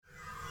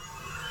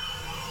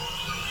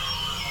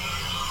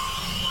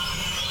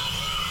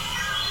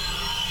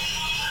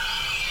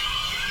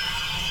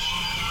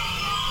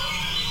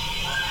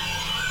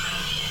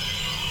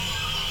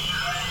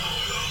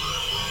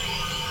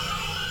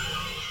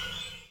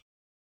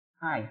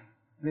Hi,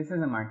 this is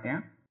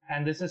Amartya,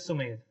 And this is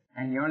Sumedh.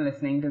 and you're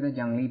listening to the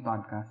Jungli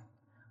podcast.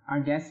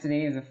 Our guest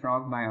today is a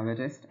frog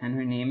biologist, and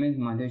her name is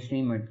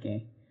Madhushri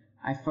Mudke.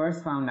 I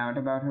first found out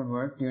about her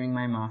work during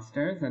my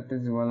master's at the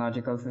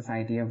Zoological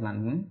Society of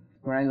London,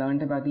 where I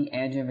learned about the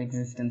Edge of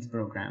Existence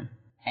program.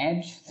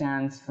 EDGE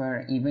stands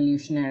for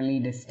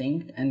Evolutionarily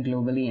Distinct and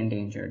Globally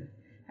Endangered,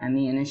 and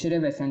the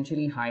initiative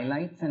essentially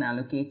highlights and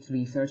allocates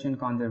research and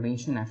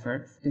conservation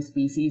efforts to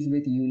species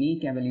with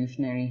unique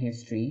evolutionary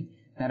history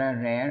that are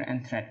rare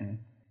and threatened.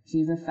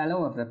 She is a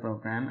fellow of the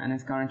program and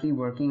is currently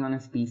working on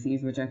a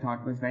species which I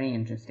thought was very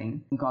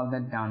interesting, called the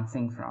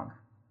dancing frog.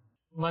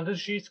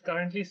 Madhushri is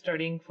currently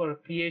studying for a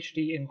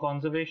PhD in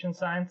conservation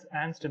science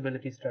and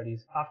stability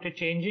studies after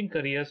changing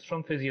careers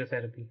from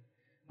physiotherapy.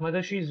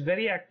 Madhushri is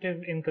very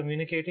active in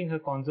communicating her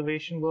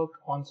conservation work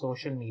on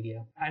social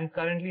media and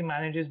currently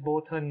manages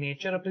both her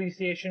nature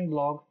appreciation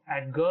blog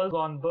at Girls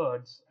on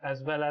Birds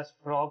as well as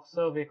frog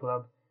survey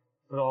club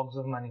Frogs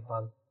of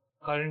Manipal.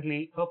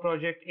 Currently, her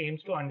project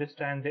aims to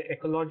understand the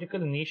ecological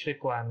niche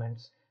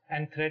requirements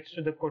and threats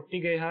to the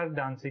Kottigehar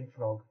dancing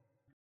frog.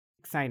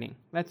 Exciting.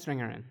 Let's bring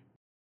her in.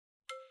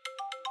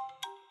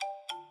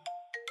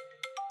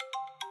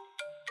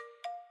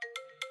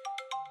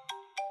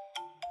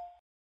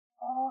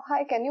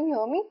 Hi, can you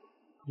hear me?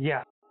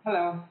 Yeah.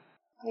 Hello.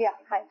 Yeah,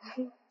 hi.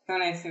 So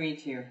nice to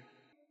meet you.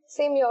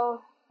 Same here.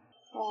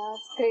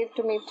 It's great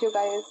to meet you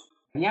guys.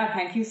 Yeah,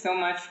 thank you so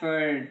much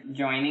for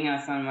joining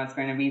us on what's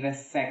going to be the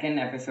second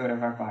episode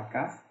of our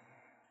podcast.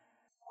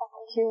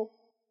 Thank you.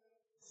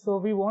 So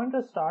we want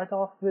to start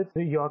off with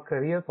your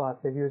career path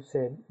that you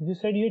said. You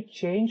said you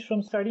changed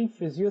from studying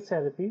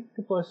physiotherapy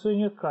to pursuing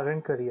your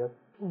current career.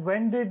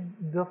 When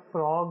did the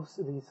frogs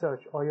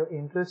research or your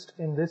interest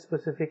in this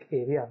specific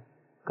area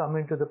come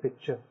into the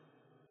picture?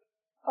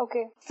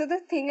 Okay, so the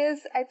thing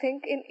is, I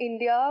think in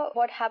India,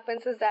 what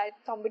happens is that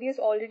somebody has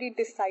already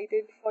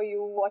decided for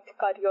you what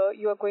career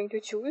you are going to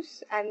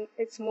choose, and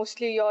it's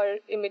mostly your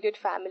immediate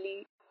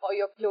family or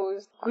your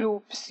close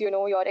groups,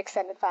 your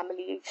extended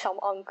family, some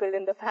uncle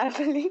in the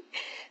family.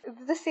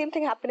 The same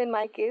thing happened in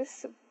my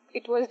case.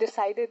 It was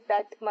decided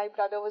that my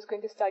brother was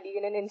going to study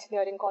in an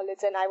engineering college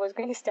and I was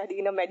going to study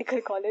in a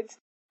medical college.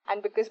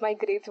 And because my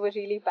grades were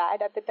really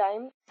bad at the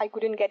time, I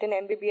couldn't get an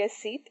MBBS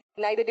seat.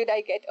 Neither did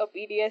I get a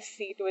BDS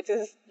seat, which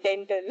is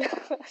dental.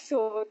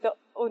 So the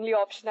only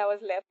option I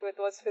was left with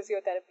was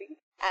physiotherapy.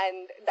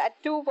 And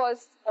that too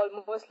was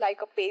almost like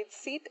a paid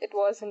seat. It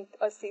wasn't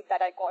a seat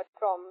that I got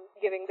from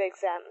giving the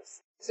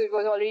exams. So it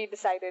was already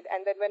decided.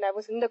 And then when I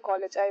was in the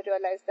college, I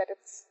realized that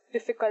it's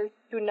difficult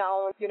to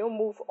now,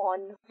 move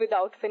on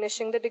without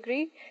finishing the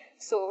degree.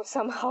 So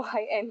somehow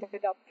I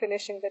ended up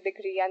finishing the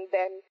degree, and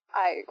then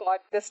I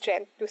got the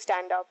strength to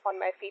stand up on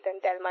my feet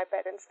and tell my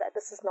parents that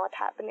this is not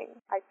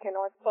happening. I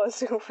cannot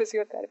pursue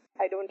physiotherapy.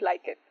 I don't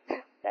like it.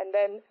 And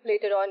then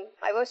later on,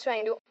 I was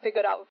trying to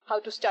figure out how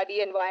to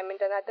study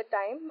environment. And at the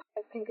time,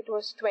 I think it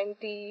was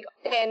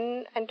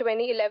 2010 and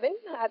 2011,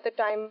 at the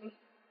time,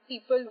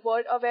 people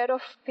were aware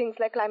of things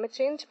like climate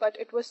change, but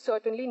it was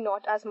certainly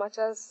not as much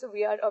as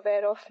we are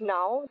aware of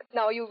now.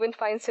 Now you even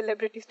find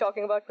celebrities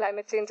talking about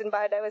climate change and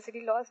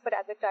biodiversity loss, but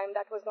at the time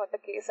that was not the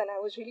case, and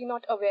I was really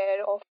not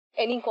aware of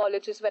any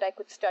colleges where I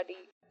could study.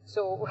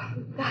 So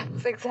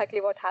that's exactly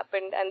what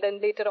happened. And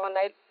then later on,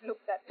 I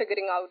looked at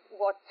figuring out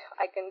what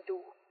I can do,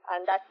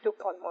 and that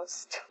took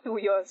almost 2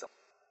 years.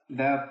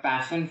 The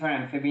passion for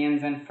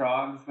amphibians and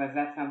frogs, was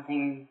that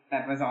something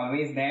that was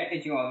always there?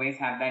 Did you always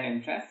have that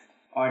interest?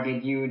 Or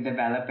did you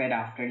develop it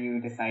after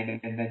you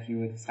decided that you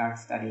would start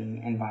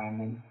studying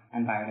environment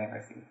and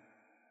biodiversity?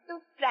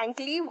 So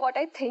frankly, what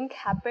I think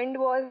happened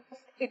was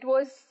it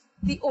was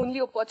the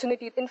only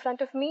opportunity in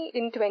front of me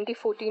in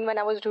 2014 when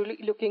I was really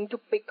looking to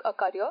pick a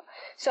career.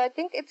 So I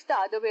think it's the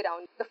other way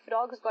around. The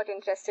frogs got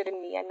interested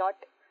in me and not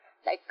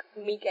like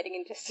me getting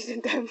interested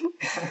in them.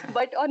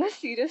 But on a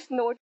serious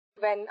note,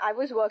 when I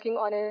was working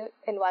on an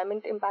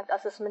environment impact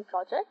assessment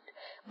project,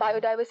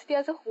 biodiversity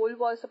as a whole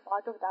was a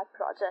part of that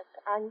project.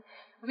 And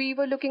we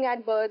were looking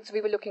at birds, we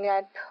were looking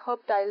at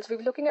reptiles, we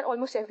were looking at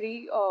almost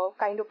every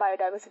kind of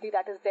biodiversity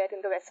that is there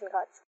in the Western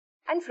Ghats.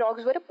 And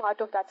frogs were a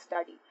part of that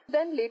study.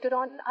 Then later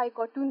on, I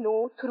got to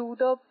know through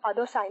the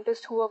other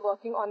scientists who were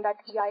working on that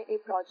EIA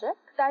project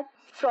that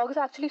frogs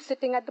are actually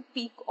sitting at the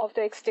peak of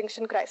the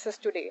extinction crisis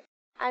today.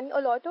 And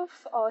a lot of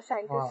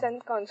scientists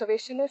and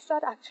conservationists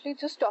are actually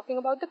just talking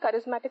about the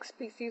charismatic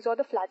species or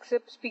the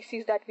flagship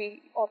species that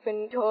we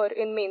often hear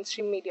in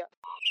mainstream media.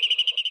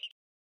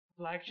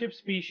 Flagship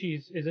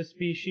species is a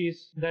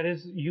species that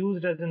is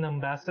used as an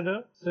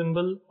ambassador,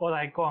 symbol, or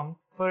icon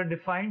for a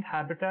defined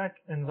habitat,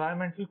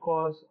 environmental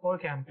cause, or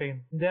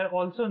campaign. They are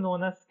also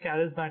known as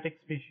charismatic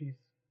species.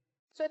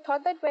 So I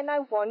thought that when I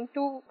want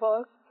to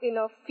work in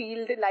a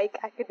field like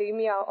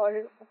academia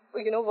or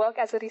work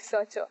as a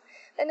researcher,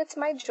 then it's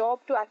my job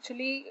to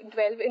actually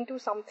delve into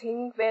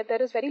something where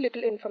there is very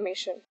little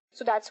information.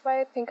 So that's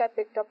why I think I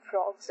picked up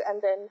frogs.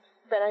 And then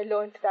when I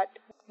learned that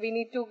we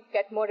need to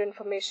get more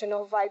information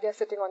of why they're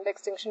sitting on the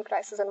extinction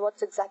crisis and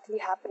what's exactly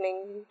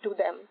happening to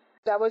them,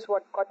 that was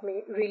what got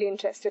me really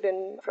interested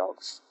in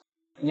frogs.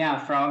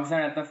 Yeah, frogs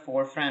are at the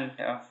forefront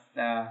of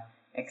the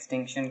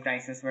extinction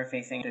crisis we're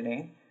facing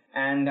today.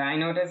 And I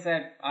noticed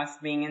that us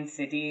being in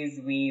cities,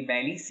 we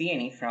barely see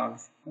any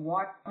frogs.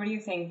 What do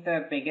you think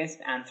the biggest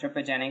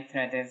anthropogenic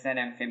threat is that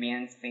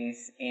amphibians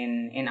face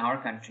in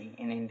our country,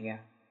 in India?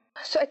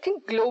 So I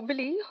think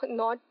globally,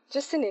 not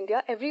just in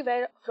India,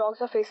 everywhere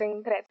frogs are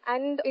facing threats.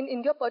 And in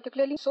India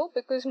particularly so,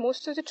 because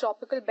most of the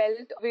tropical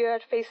belt, we are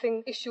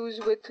facing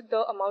issues with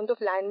the amount of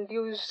land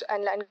use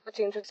and land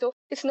changes. So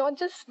it's not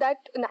just that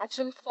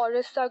natural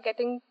forests are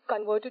getting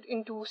converted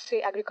into,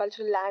 say,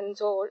 agricultural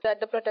lands, or that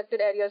the protected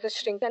areas are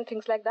shrinking and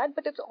things like that,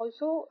 but it's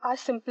also our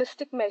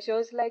simplistic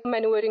measures like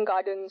manuring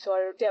gardens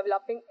or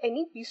developing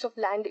any piece of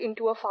land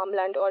into a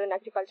farmland or an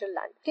agricultural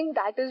land. I think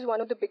that is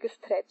one of the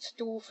biggest threats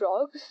to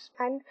frogs.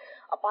 And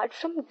apart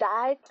from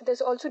that,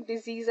 there's also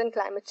disease and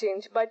climate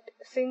change. But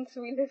since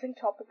we live in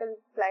tropical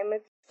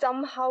climates,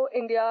 somehow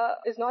India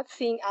is not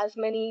seeing as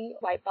many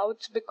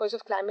wipeouts because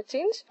of climate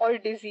change or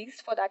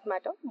disease for that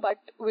matter. But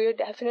we're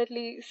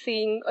definitely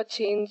seeing a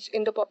change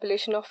in the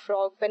population of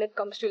frog when it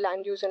comes to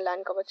land use and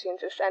land cover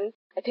changes. And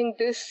I think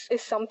this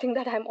is something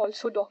that I'm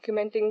also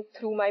documenting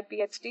through my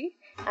PhD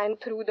and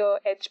through the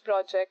EDGE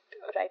project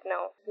right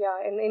now.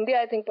 Yeah, in India,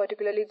 I think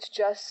particularly it's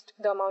just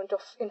the amount of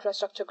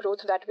infrastructure growth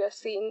that we are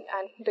seeing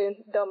and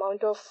the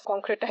amount of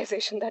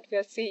concretization that we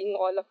are seeing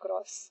all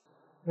across.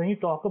 When you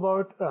talk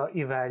about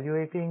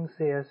evaluating,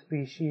 say, a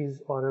species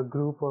or a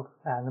group of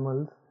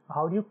animals,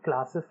 how do you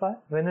classify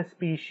when a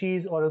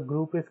species or a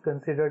group is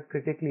considered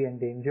critically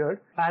endangered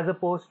as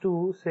opposed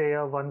to, say,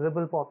 a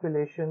vulnerable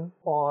population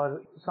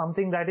or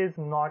something that is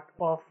not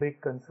of big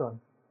concern?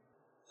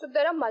 So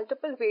there are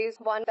multiple ways.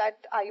 One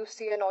that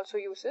IUCN also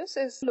uses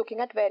is looking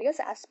at various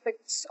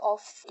aspects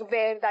of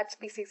where that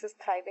species is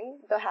thriving,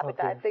 the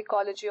habitat, the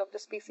ecology of the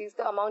species,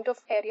 the amount of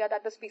area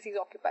that the species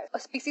occupies. A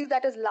species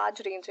that is large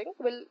ranging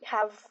will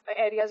have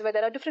areas where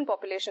there are different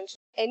populations.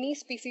 Any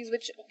species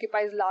which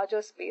occupies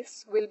larger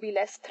space will be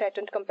less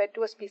threatened compared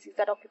to a species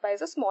that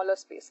occupies a smaller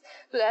space.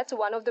 So that's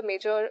one of the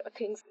major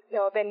things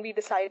when we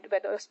decide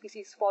whether a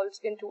species falls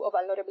into a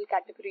vulnerable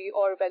category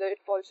or whether it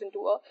falls into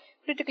a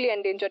critically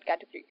endangered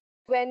category.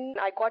 When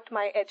I got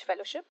my EDGE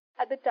fellowship,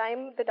 at the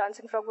time the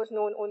dancing frog was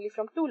known only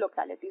from 2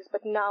 localities,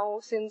 but now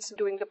since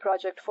doing the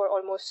project for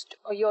almost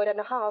a year and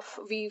a half,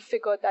 we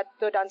figured that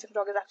the dancing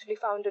frog is actually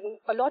found in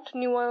a lot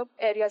newer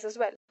areas as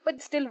well,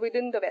 but still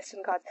within the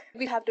Western Ghats.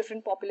 We have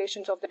different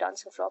populations of the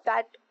dancing frog.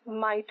 That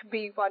might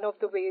be one of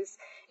the ways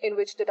in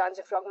which the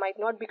dancing frog might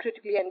not be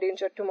critically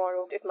endangered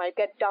tomorrow. It might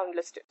get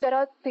downlisted. There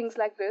are things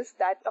like this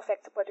that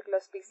affect a particular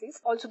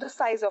species. Also the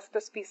size of the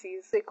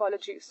species, the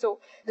ecology. So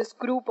this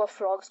group of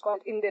frogs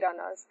called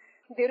Indiranas,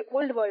 they're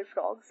old world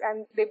frogs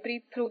and they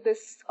breathe through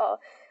this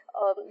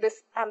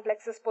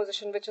amplexus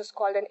position, which is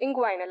called an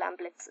inguinal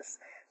amplexus.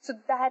 So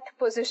that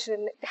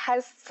position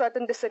has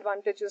certain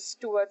disadvantages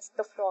towards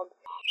the frog.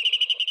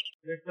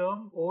 The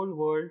term Old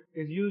World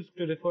is used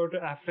to refer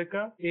to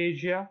Africa,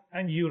 Asia,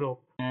 and Europe.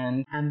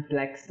 And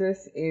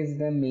amplexus is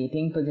the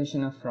mating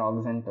position of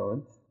frogs and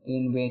toads,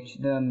 in which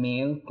the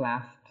male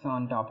clasps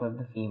on top of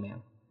the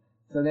female.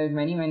 So there's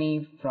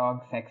many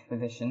frog sex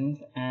positions,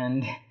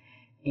 and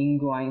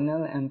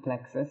inguinal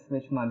amplexus,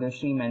 which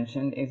Madhushri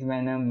mentioned, is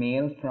when a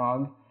male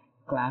frog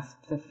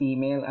clasps a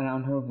female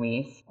around her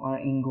waist or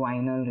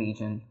inguinal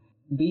region.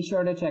 Be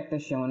sure to check the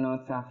show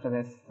notes after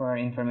this for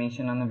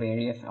information on the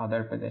various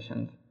other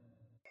positions.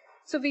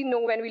 So we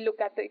know when we look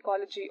at the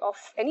ecology of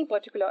any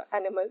particular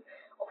animal,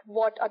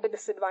 what are the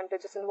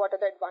disadvantages and what are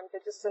the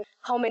advantages, and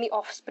how many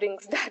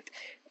offsprings that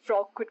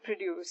frog could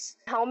produce,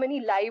 how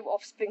many live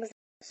offsprings.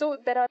 So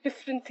there are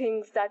different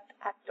things that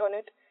act on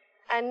it.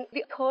 And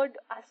the third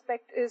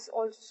aspect is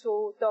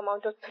also the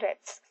amount of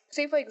threats.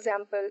 Say, for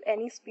example,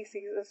 any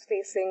species is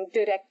facing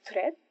direct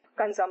threat,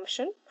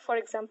 consumption, for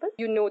example.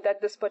 You know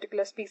that this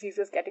particular species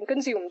is getting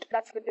consumed.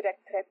 That's the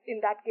direct threat. In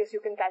that case, you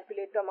can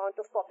calculate the amount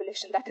of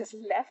population that is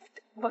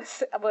left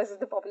versus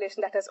the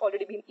population that has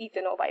already been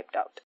eaten or wiped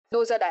out.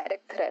 Those are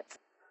direct threats.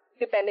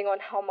 Depending on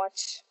how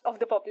much of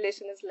the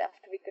population is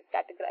left, we could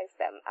categorize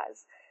them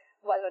as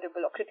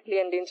vulnerable or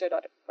critically endangered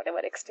or whatever,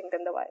 extinct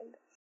in the wild.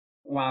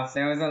 Wow, so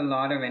there was a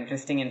lot of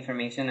interesting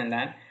information in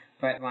that,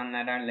 but one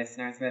that our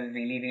listeners will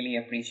really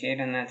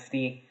appreciate, and that's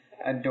the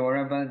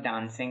adorable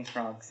dancing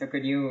frog. So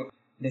could you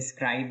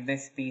describe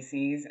this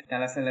species?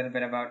 Tell us a little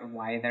bit about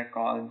why they're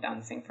called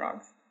dancing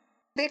frogs.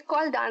 They're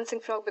called dancing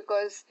frog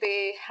because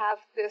they have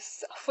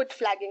this foot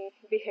flagging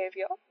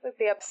behavior.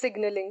 They are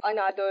signaling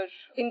another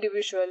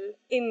individual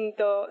in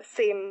the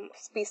same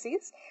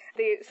species.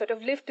 They sort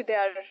of lift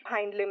their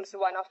hind limbs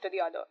one after the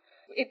other.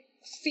 It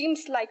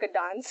seems like a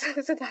dance.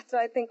 So that's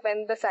why I think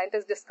when the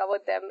scientists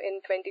discovered them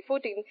in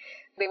 2014,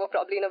 they were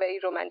probably in a very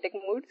romantic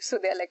mood. So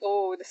they're like,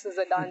 oh, this is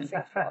a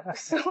dancing frog.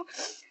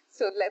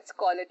 So let's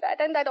call it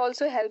that. And that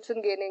also helps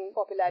in gaining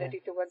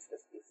popularity towards the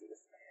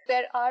species.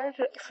 There are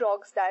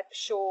frogs that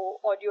show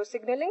audio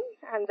signaling,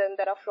 and then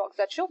there are frogs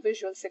that show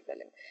visual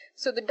signaling.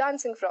 So the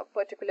dancing frog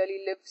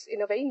particularly lives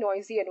in a very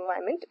noisy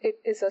environment. It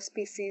is a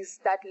species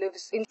that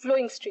lives in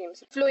flowing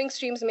streams. Flowing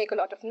streams make a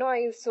lot of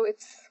noise, so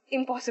it's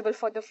impossible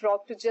for the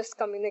frog to just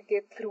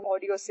communicate through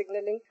audio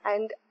signaling.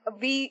 And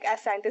we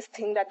as scientists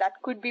think that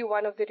that could be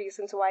one of the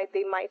reasons why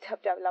they might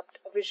have developed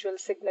visual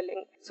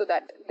signaling, so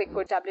that they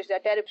could establish their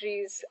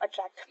territories,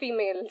 attract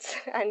females,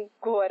 and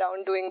go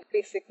around doing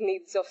basic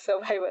needs of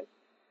survival.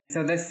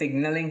 So the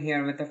signaling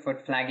here with the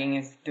foot flagging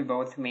is to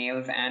both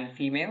males and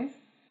females?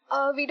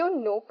 We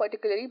don't know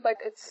particularly, but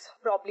it's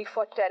probably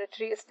for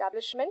territory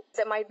establishment.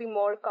 There might be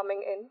more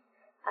coming in,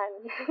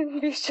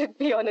 and we should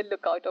be on the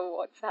lookout of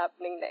what's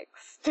happening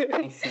next.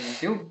 I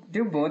see.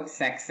 Do both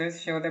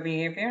sexes show the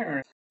behavior?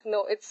 Or?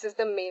 No, it's just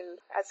the male.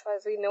 As far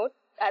as we know,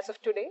 as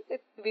of today,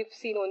 we've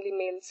seen only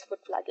males foot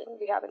flagging.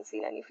 We haven't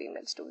seen any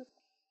females too.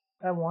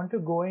 I want to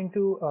go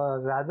into a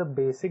rather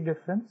basic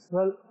difference.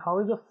 Well, how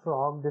is a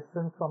frog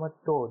different from a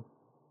toad?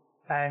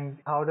 And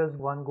how does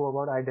one go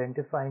about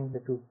identifying the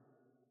two?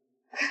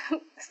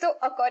 So,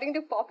 according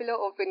to popular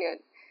opinion,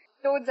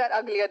 toads are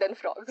uglier than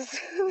frogs.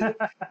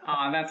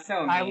 Oh, that's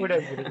so mean. I would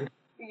agree.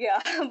 Yeah,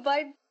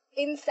 but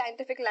in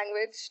scientific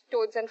language,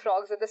 toads and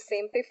frogs are the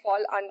same. They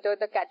fall under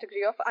the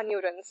category of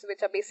anurans,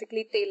 which are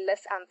basically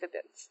tailless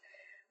amphibians.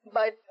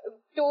 But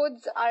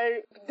toads are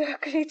the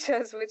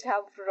creatures which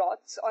have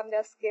rots on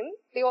their skin.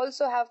 They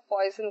also have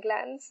poison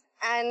glands.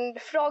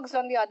 And frogs,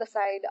 on the other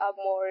side, are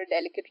more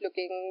delicate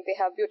looking. They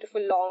have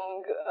beautiful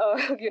long,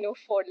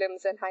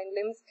 forelimbs and hind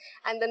limbs.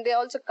 And then they're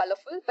also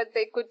colorful, but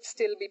they could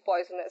still be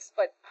poisonous.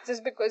 But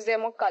just because they're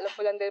more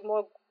colorful and they're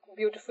more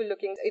beautiful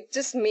looking, it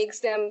just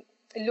makes them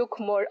look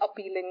more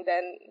appealing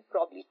than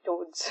probably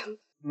toads.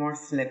 More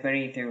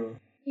slippery too.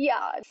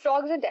 Yeah,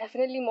 frogs are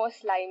definitely more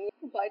slimy,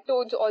 but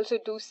toads also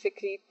do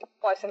secrete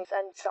poisons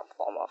and some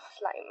form of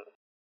slime.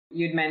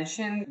 You'd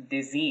mentioned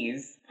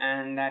disease,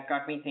 and that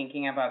got me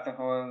thinking about the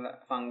whole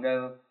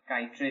fungal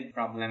chytrid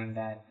problem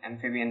that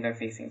amphibians are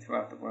facing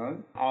throughout the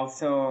world.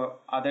 Also,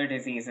 other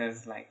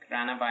diseases like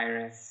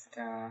ranavirus.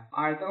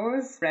 Are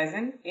those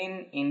present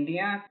in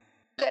India?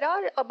 There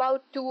are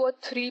about 2 or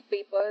 3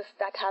 papers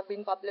that have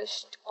been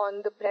published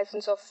on the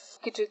presence of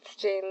chytrid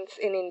strains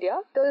in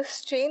India. The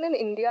strain in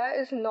India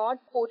is not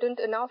potent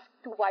enough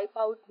to wipe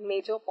out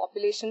major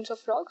populations of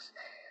frogs.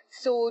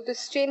 So the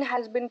strain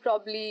has been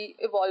probably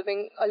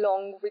evolving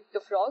along with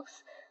the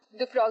frogs.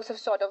 The frogs have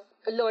sort of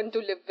learned to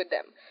live with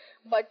them.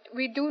 But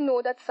we do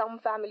know that some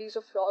families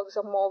of frogs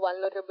are more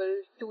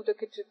vulnerable to the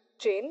chytrid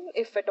strain,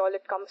 if at all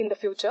it comes in the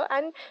future.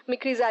 And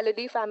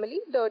Micrysalidae family,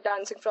 the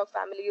dancing frog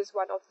family, is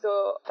one of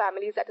the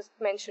families that is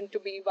mentioned to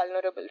be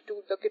vulnerable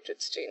to the chytrid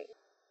strain.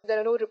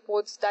 There are no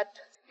reports that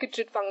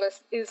chytrid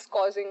fungus is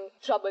causing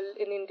trouble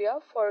in India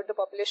for the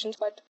populations,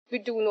 but we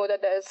do know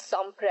that there is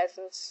some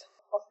presence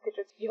of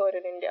chytrid here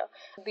in India.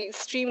 The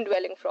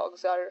stream-dwelling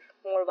frogs are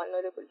more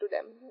vulnerable to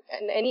them,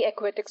 and any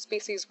aquatic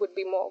species would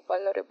be more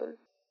vulnerable.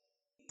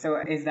 So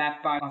is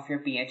that part of your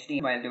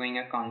PhD while doing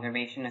a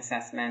conservation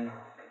assessment,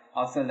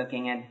 also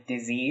looking at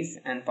disease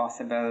and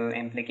possible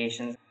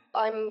implications?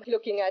 I'm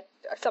looking at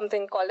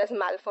something called as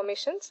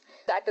malformations.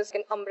 That is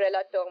an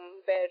umbrella term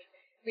where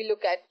we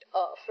look at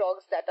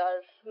frogs that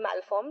are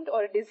malformed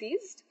or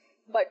diseased.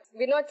 But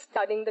we're not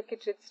studying the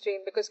chytrid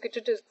strain because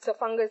chytrid is a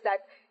fungus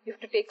that you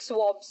have to take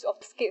swabs of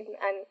skin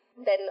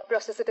and then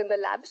process it in the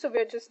lab. So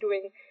we're just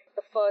doing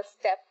the first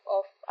step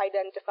of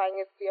identifying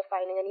if we are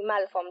finding any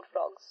malformed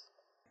frogs.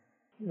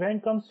 When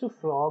it comes to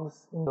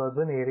frogs in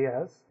urban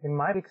areas, in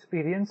my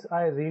experience,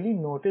 I really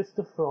notice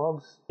the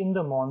frogs in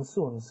the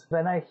monsoons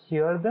when I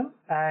hear them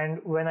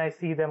and when I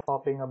see them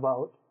hopping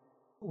about.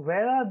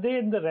 Where are they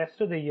in the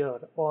rest of the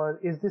year, or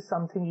is this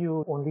something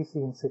you only see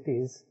in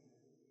cities?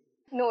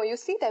 No, you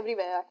see it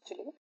everywhere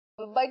actually.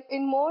 But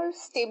in more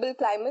stable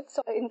climates,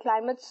 in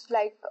climates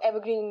like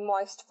evergreen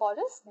moist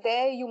forests,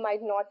 there you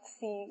might not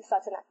see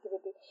such an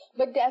activity.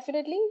 But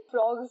definitely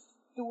frogs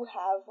do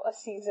have a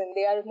season.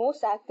 They are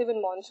most active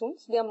in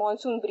monsoons. They are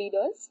monsoon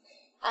breeders.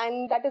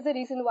 And that is the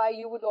reason why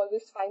you would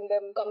always find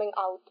them coming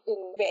out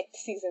in wet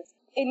seasons.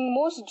 In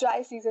most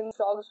dry seasons,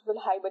 frogs will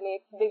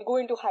hibernate. They'll go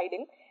into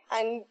hiding.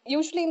 And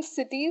usually in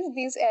cities,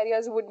 these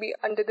areas would be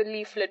under the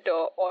leaf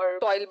litter or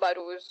soil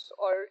burrows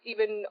or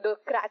even the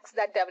cracks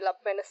that develop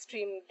when a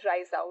stream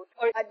dries out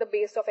or at the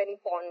base of any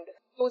pond.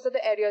 Those are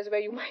the areas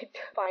where you might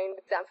find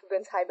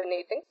amphibians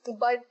hibernating.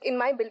 But in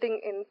my building,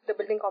 in the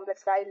building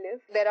complex where I live,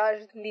 there are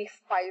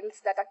leaf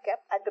piles that are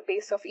kept at the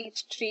base of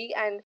each tree,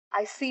 and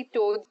I see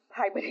toads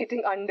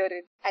hibernating under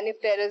it. And if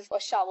there is a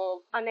shower,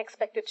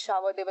 unexpected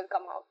shower, they will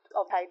come out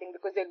of hiding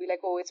because they'll be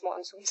like, oh, it's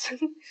monsoons.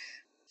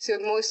 So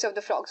most of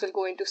the frogs will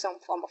go into some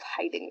form of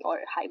hiding or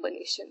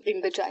hibernation in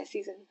the dry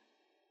season.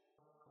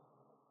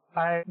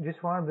 I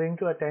just want to bring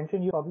to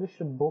attention, you published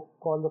a book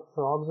called The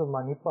Frogs of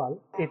Manipal.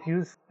 It's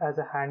used as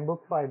a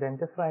handbook for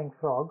identifying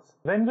frogs.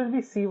 When will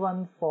we see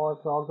one for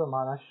frogs of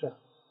Maharashtra?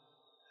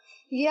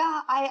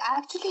 Yeah, I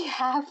actually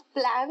have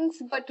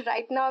plans, but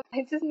right now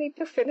I just need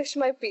to finish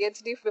my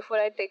PhD before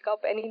I take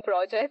up any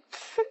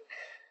projects.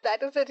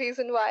 That is the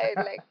reason why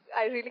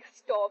I really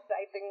stopped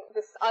writing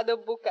this other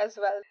book as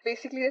well.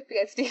 Basically, the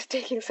PhD is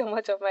taking so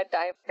much of my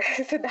time.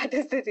 So that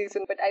is the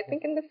reason. But I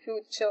think in the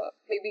future,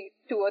 maybe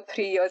 2 or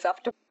 3 years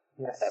after,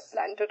 Yes. I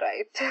plan to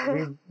write.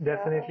 We'll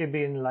definitely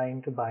be in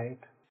line to buy it.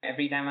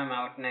 Every time I'm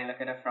out and I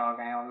look at a frog,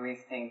 I always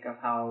think of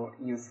how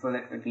useful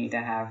it would be to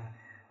have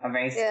a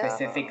very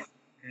specific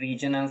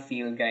regional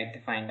field guide to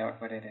find out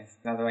what it is.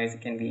 Otherwise,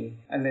 it can be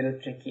a little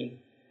tricky.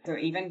 So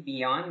even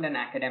beyond an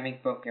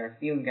academic book, your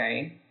field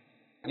guide,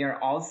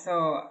 you're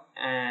also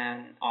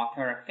an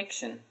author of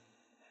fiction.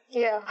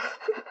 Yeah.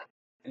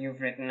 You've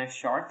written a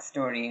short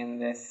story in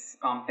this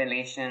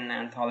compilation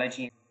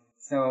anthology.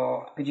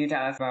 So could you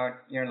tell us about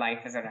your life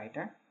as a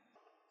writer?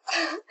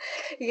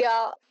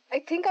 Yeah, I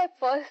think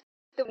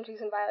the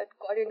reason why I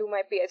got into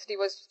my PhD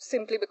was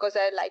simply because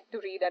I like to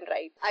read and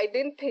write. I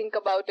didn't think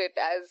about it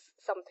as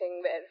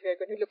something where we're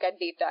going to look at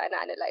data and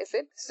analyze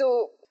it.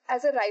 So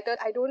as a writer,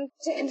 I don't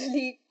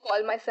generally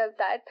call myself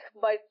that,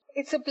 but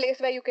it's a place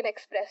where you can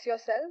express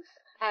yourself.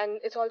 And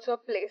it's also a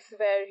place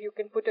where you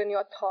can put in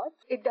your thoughts.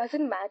 It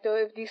doesn't matter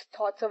if these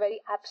thoughts are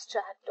very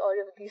abstract or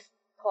if these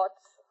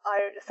thoughts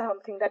are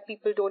something that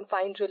people don't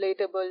find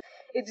relatable.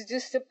 It's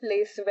just a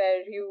place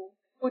where you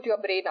put your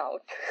brain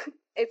out.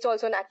 It's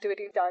also an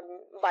activity done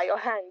by your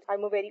hand.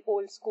 I'm a very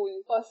old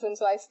school person,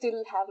 so I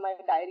still have my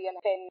diary and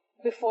a pen.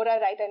 Before I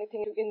write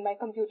anything in my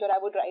computer, I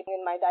would write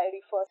in my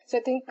diary first. So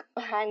I think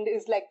hand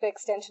is like the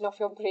extension of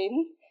your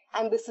brain.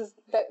 And this is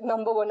the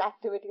number one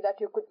activity that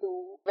you could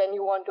do when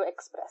you want to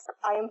express.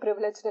 I am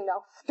privileged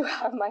enough to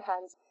have my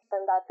hands,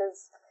 and that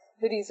is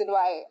the reason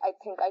why I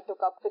think I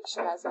took up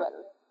fiction as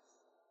well.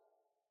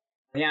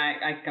 Yeah,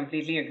 I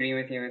completely agree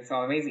with you. It's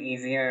always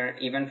easier,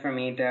 even for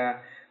me, to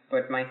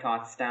put my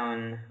thoughts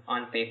down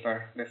on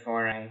paper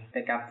before I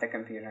pick up the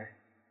computer.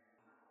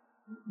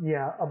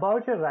 Yeah,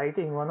 about your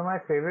writing, one of my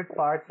favorite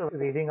parts of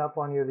reading up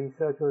on your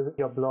research was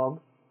your blog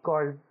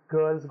called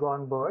Girls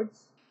Gone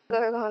Birds.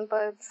 Girls Gone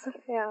Birds,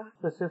 yeah.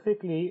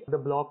 Specifically, the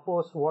blog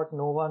post, What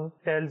No One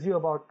Tells You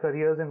About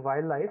Careers in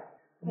Wildlife,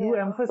 you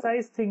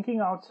emphasize thinking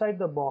outside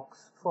the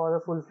box for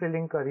a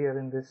fulfilling career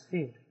in this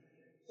field.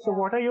 So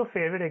what are your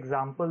favorite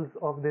examples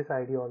of this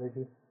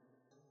ideology?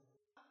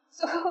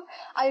 So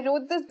I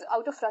wrote this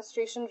out of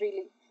frustration,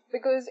 really,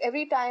 because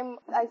every time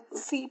I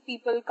see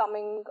people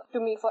coming to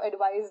me for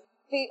advice,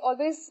 they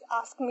always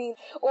ask me,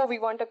 oh, we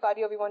want a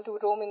career, we want to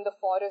roam in the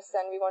forest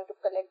and we want to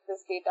collect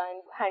this data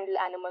and handle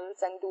animals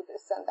and do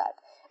this and that.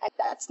 And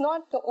that's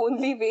not the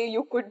only way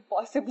you could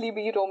possibly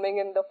be roaming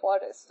in the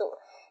forest. So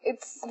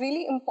it's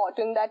really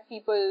important that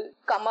people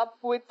come up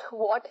with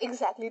what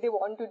exactly they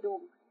want to do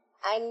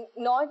and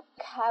not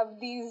have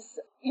these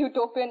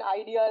utopian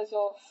ideas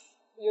of,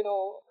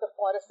 the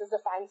forest is a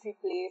fancy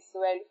place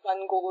where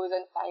one goes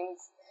and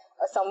finds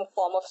some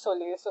form of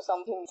solace or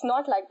something. It's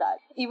not like that.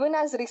 Even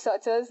as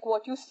researchers,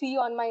 what you see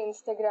on my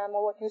Instagram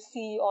or what you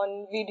see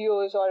on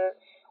videos or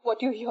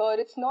what you hear,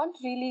 it's not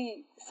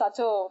really such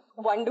a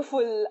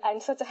wonderful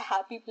and such a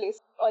happy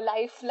place. A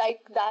life like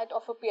that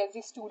of a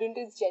PhD student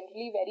is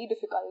generally very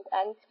difficult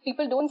and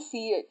people don't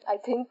see it. I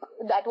think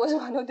that was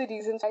one of the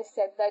reasons I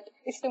said that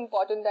it's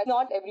important that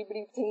not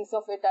everybody thinks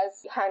of it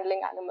as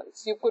handling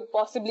animals. You could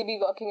possibly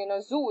be working in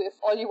a zoo if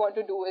all you want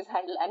to do is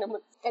handle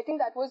animals. I think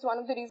that was one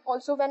of the reasons.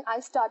 Also, when I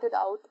started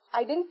out,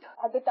 I didn't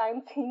at the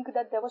time think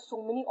that there were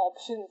so many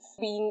options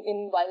being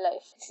in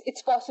wildlife.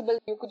 It's possible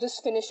you could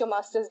just finish your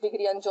master's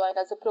degree and join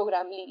as a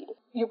program lead.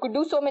 You could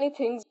do so many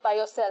things by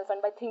yourself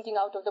and by thinking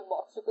out of the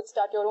box. You could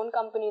start your own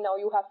company now.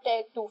 You have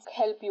tech to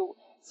help you.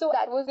 So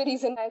that was the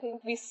reason I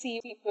think we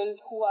see people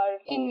who are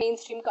in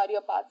mainstream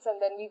career paths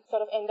and then we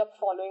sort of end up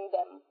following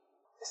them.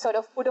 Sort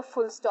of put a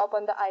full stop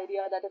on the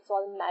idea that it's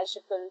all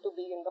magical to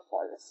be in the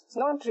forest. It's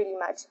not really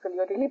magical.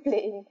 You're really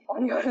playing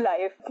on your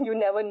life. You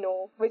never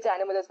know which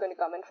animal is going to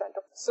come in front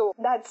of you. So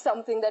that's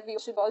something that we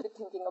should all be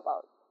thinking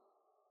about.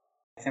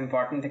 It's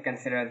important to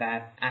consider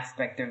that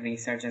aspect of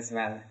research as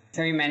well.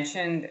 So you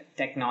mentioned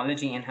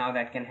technology and how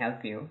that can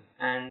help you,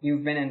 and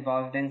you've been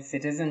involved in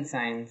citizen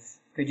science.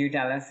 Could you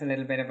tell us a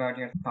little bit about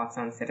your thoughts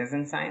on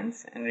citizen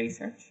science and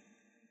research?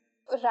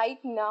 Right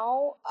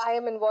now, I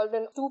am involved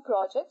in 2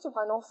 projects,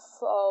 one of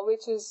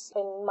which is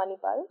in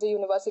Manipal, the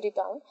university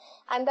town.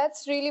 And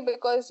that's really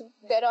because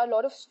there are a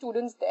lot of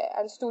students there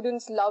and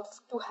students love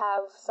to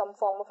have some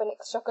form of an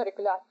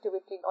extracurricular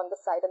activity on the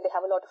side and they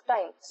have a lot of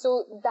time.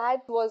 So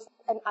that was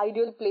an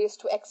ideal place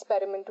to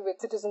experiment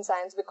with citizen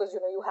science because,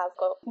 you have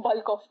a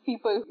bulk of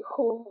people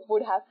who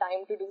would have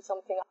time to do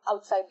something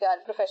outside their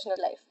professional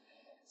life.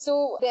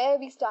 So there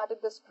we started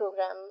this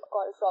program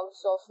called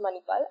Frogs of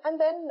Manipal and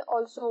then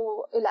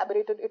also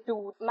elaborated it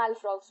to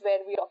malfrogs where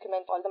we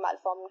document all the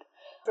malformed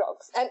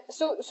frogs. And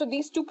so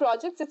these 2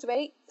 projects, it's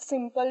very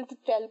simple to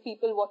tell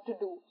people what to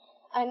do.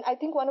 And I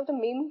think one of the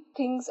main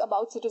things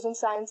about citizen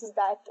science is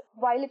that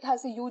while it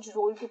has a huge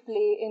role to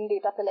play in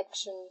data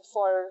collection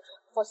for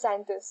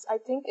scientists, I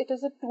think it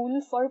is a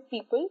tool for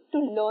people to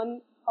learn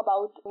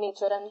about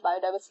nature and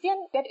biodiversity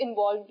and get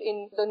involved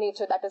in the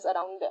nature that is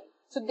around them.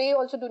 So they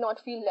also do not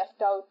feel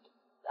left out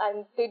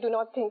and they do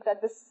not think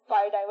that this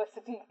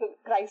biodiversity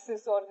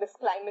crisis or this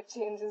climate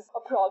change is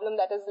a problem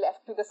that is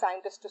left to the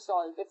scientists to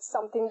solve. It's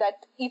something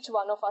that each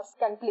one of us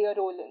can play a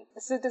role in.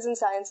 Citizen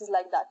science is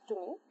like that to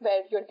me,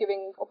 where you're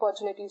giving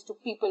opportunities to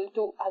people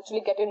to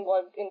actually get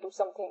involved into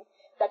something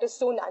that is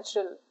so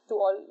natural to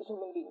all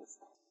human beings.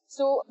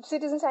 So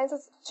citizen science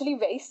is actually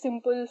very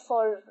simple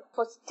for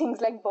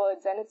things like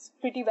birds, and it's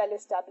pretty well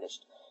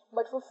established.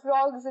 But for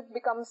frogs, it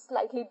becomes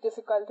slightly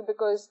difficult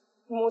because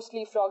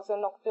mostly frogs are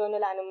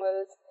nocturnal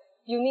animals.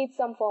 You need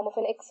some form of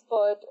an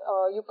expert.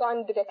 You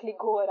can't directly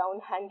go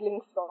around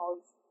handling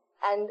frogs.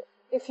 And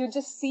if you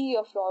just see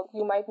a frog,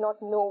 you might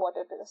not know what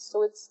it is.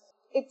 So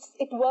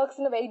it works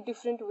in a very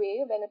different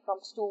way when it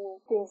comes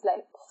to things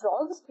like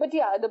frogs. But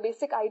yeah, the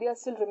basic idea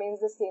still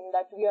remains the same,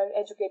 that we are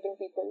educating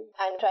people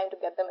and trying to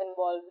get them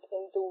involved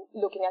into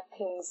looking at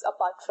things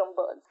apart from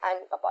birds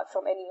and apart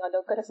from any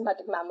other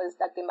charismatic mammals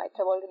that they might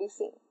have already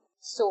seen.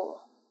 So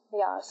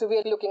we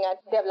are looking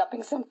at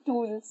developing some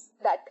tools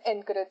that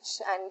encourage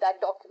and that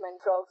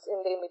document frogs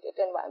in the immediate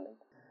environment.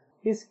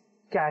 Is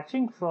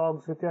catching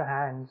frogs with your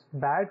hands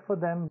bad for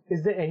them?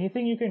 Is there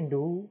anything you can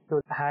do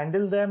to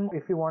handle them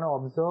if you want to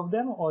observe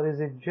them, or is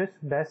it just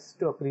best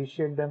to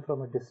appreciate them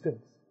from a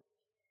distance?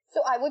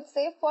 So I would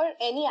say for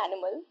any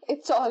animal,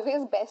 it's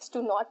always best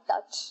to not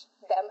touch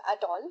them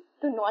at all,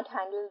 to not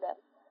handle them.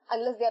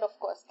 Unless they are, of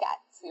course,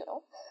 cats,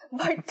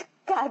 but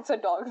cats or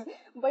dogs.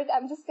 But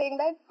I'm just saying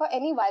that for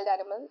any wild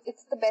animal,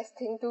 it's the best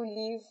thing to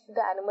leave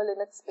the animal in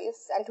its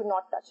space and to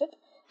not touch it.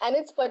 And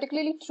it's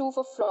particularly true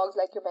for frogs,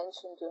 like you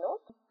mentioned,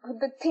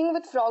 The thing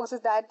with frogs is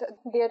that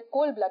they're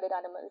cold-blooded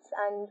animals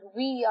and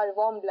we are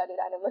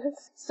warm-blooded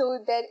animals. So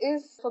there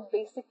is a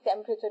basic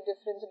temperature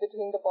difference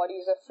between the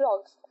bodies of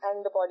frogs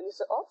and the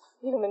bodies of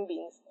human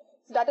beings.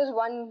 So that is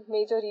one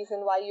major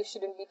reason why you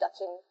shouldn't be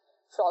touching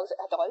frogs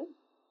at all.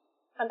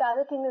 And the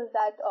other thing is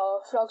that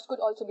frogs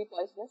could also be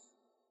poisonous.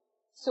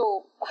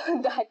 So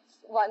that's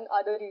one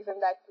other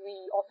reason that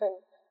we often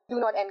do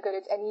not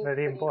encourage any...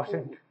 Very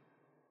important.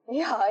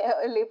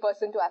 A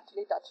layperson to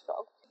actually touch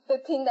frog. The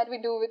thing that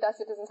we do with our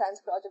citizen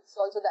science projects is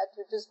also that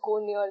you just go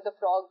near the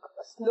frog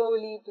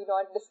slowly, do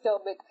not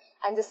disturb it,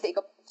 and just take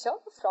a picture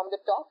from the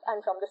top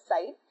and from the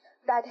side.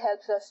 That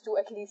helps us to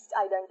at least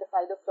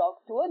identify the frog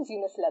to a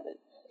genus level,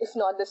 if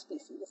not the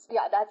species.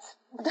 Yeah,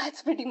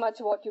 that's pretty much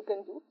what you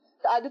can do.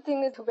 The other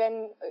thing is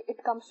when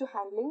it comes to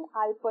handling,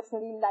 I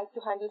personally like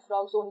to handle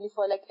frogs only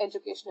for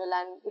educational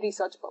and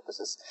research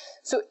purposes.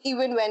 So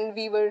even when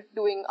we were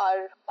doing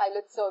our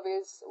pilot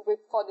surveys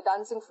for the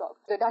dancing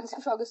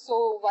frog is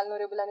so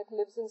vulnerable and it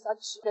lives in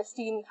such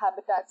pristine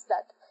habitats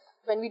that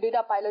when we did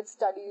our pilot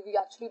study, we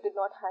actually did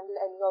not handle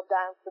any of the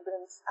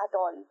amphibians at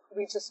all.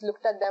 We just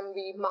looked at them,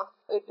 we marked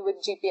it with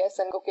GPS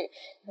and okay,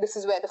 this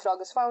is where the frog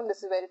is found,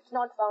 this is where it's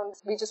not found.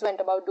 We just went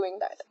about doing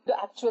that. The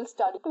actual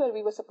study where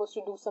we were supposed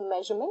to do some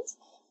measurements,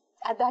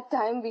 at that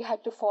time we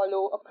had to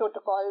follow a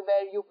protocol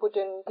where you put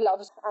in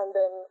gloves and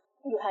then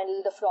you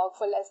handle the frog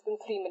for less than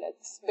 3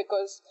 minutes,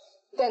 because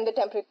then the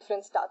temperature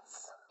difference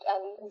starts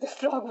and the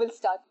frog will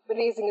start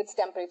raising its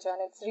temperature, and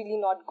it's really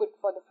not good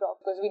for the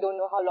frog because we don't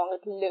know how long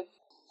it will live.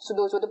 So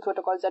those were the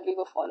protocols that we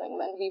were following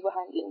when we were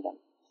handling them.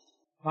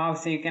 Wow,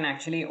 so you can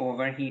actually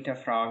overheat a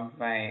frog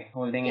by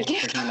holding it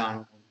pretty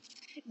long.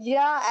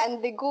 Yeah,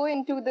 and they go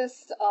into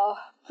this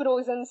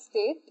frozen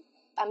state.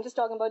 I'm just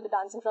talking about the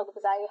dancing frog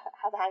because I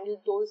have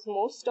handled those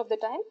most of the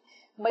time.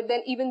 But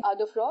then even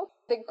other frogs,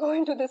 they go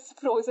into this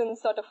frozen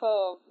sort of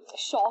a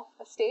shock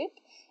state,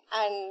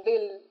 and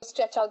they'll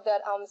stretch out their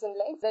arms and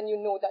legs. Then you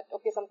know that,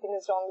 okay, something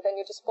is wrong. Then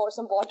you just pour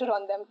some water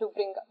on them to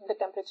bring the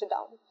temperature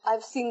down.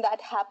 I've seen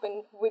that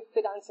happen with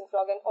the dancing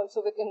frog and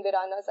also with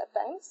Indiranas at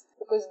times,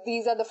 because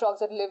these are the frogs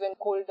that live in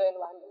colder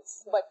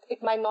environments. But it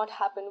might not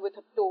happen with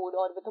a toad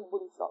or with a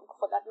bullfrog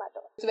for that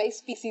matter. It's very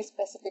species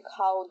specific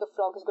how the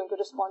frog is going to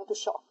respond to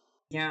shock.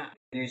 Yeah,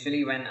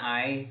 usually when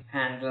I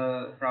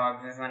handle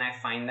frogs is when I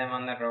find them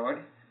on the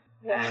road.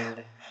 Yeah.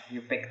 And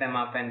you pick them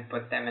up and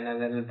put them in a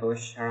little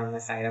bush or on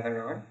the side of the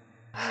road.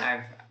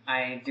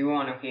 I do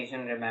on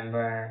occasion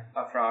remember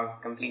a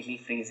frog completely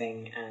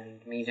freezing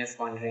and me just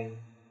wondering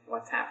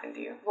what's happened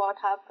to you. What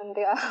happened,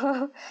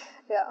 yeah.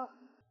 Yeah.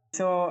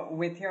 So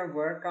with your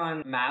work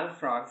on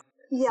malfrogs,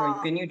 yeah.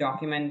 So can you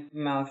document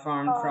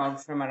malformed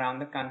frogs from around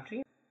the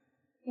country?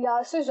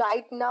 Yeah, so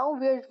right now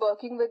we're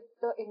working with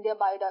the India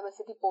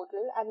Biodiversity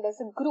Portal, and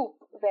there's a group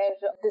where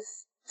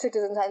this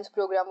citizen science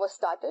program was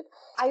started.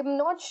 I'm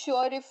not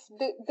sure if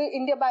the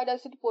India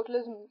Biodiversity Portal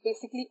is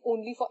basically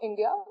only for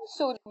India.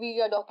 So we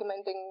are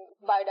documenting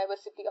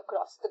biodiversity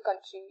across the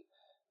country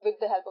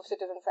with the help of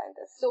citizen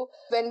scientists. So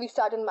when we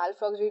started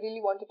Malfrogs, we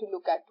really wanted to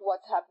look at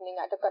what's happening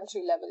at a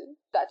country level.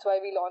 That's why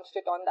we launched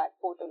it on that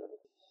portal.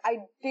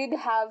 I did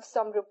have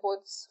some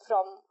reports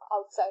from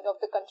outside of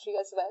the country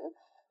as well.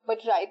 But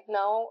right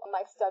now,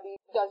 my study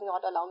does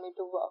not allow me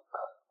to work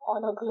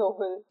on a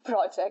global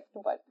project,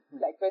 but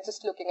we're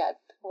just looking at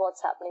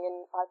what's happening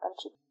in our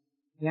country.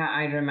 Yeah,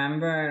 I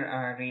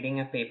remember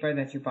reading a paper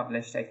that you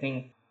published, I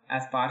think,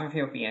 as part of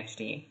your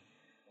PhD,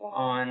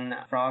 on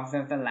frogs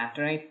of the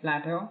laterite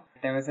plateau.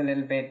 There was a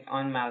little bit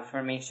on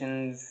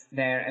malformations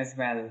there as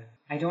well.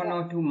 I don't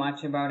know too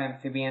much about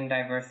amphibian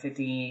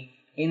diversity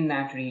in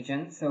that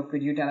region, so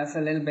could you tell us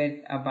a little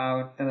bit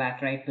about the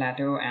laterite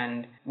plateau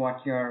and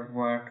what your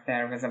work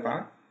there was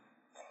about?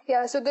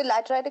 Yeah, so the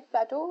lateritic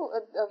plateau,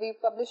 we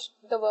published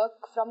the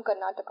work from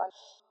Karnataka.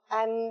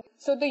 And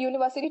so the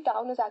university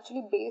town is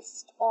actually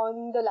based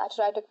on the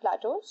lateritic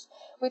plateaus,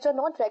 which are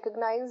not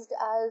recognized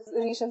as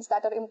regions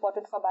that are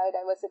important for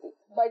biodiversity.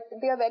 But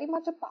they are very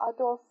much a part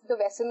of the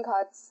Western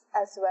Ghats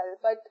as well.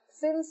 But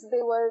since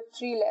they were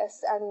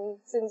treeless and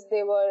since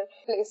they were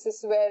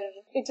places where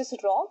it just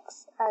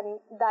rocks, and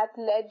that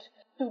led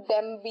to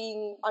them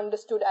being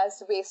understood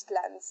as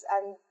wastelands.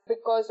 And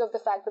because of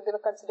the fact that they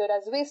were considered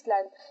as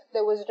wasteland,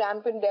 there was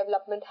rampant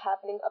development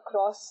happening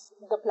across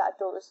the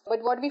plateaus. But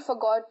what we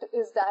forgot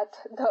is that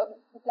the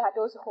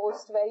plateaus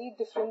host very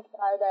different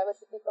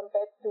biodiversity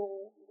compared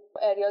to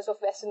areas of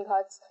Western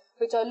Ghats,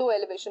 which are low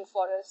elevation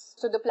forests.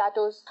 So the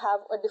plateaus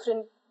have a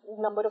different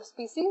number of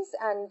species,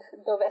 and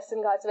the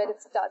Western Ghats, where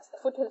it starts, the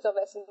foothills of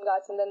Western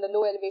Ghats, and then the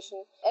low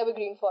elevation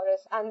evergreen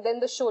forest, and then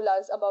the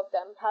sholas above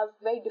them have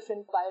very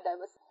different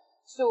biodiversity.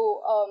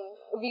 So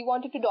we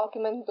wanted to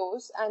document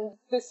those, and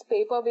this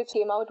paper which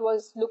came out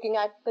was looking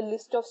at the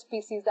list of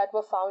species that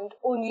were found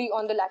only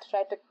on the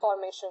lateritic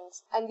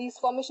formations. And these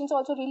formations are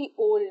also really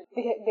old.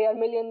 They are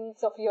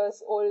millions of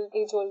years old,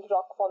 age-old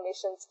rock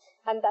formations.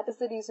 And that is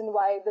the reason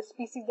why the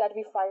species that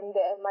we find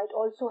there might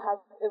also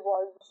have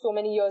evolved so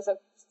many years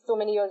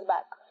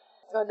back.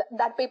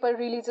 That paper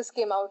really just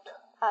came out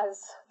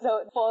as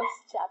the first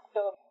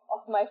chapter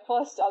of my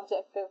first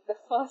objective, the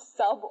first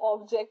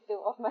sub-objective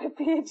of my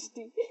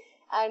PhD.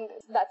 And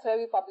that's why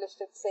we published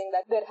it, saying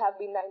that there have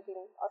been 19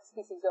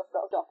 species of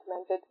frog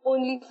documented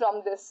only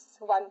from this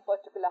one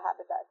particular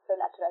habitat, the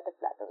lateritic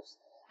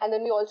plateaus. And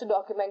then we also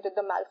documented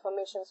the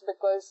malformations,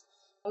 because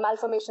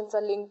malformations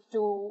are linked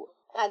to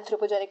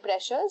anthropogenic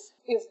pressures.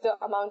 If the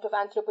amount of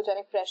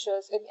anthropogenic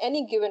pressures in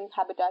any given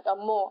habitat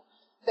are more,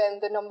 then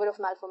the number of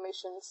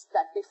malformations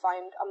that we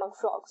find among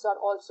frogs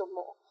are also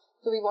more.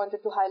 So we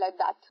wanted to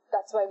highlight that.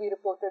 That's why we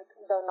reported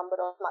the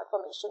number of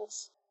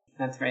malformations.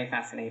 That's very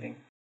fascinating.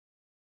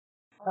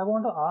 I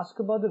want to ask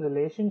about the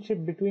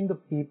relationship between the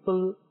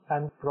people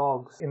and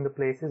frogs in the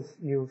places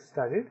you've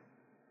studied.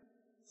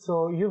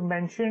 So you've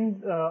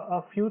mentioned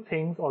a few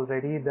things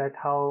already, that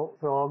how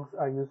frogs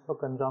are used for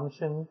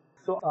consumption.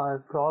 So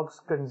are frogs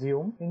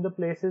consumed in the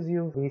places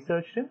you've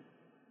researched in?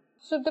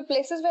 So the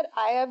places where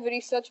I have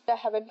researched, I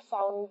haven't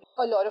found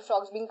a lot of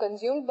frogs being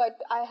consumed, but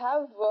I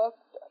have worked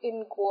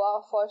in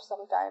Goa for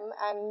some time,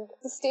 and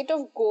the state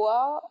of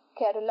Goa,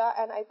 Kerala,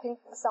 and I think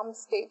some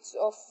states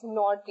of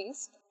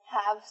Northeast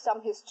have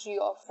some history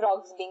of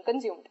frogs being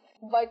consumed.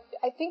 But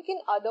I think in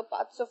other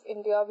parts of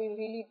India, we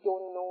really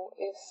don't know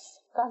if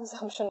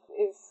consumption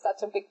is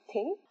such a big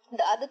thing.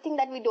 The other thing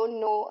that we don't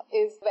know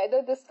is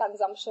whether this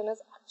consumption is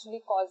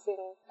actually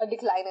causing a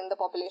decline in the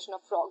population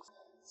of frogs.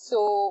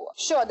 So,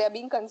 sure, they're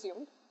being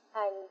consumed,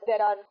 and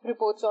there are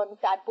reports on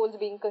tadpoles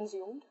being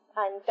consumed,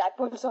 and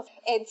tadpoles of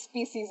egg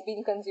species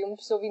being consumed,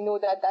 so we know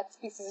that that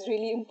species is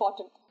really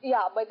important.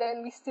 Yeah, but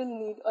then we still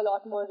need a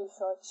lot more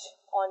research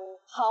on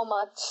how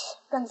much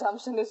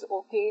consumption is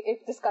okay,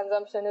 if this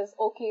consumption is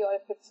okay or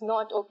if it's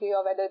not okay,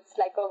 or whether it's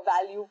like a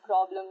value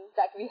problem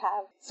that we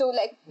have. So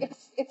like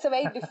it's a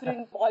very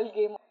different ball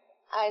game,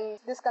 and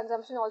this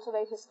consumption also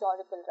very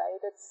historical,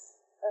 right? It's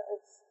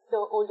the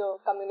older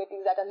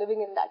communities that are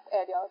living in that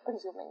area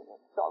consuming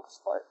frogs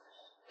for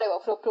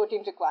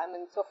protein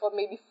requirements or for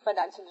maybe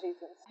financial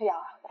reasons.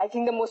 Yeah, I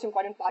think the most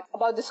important part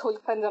about this whole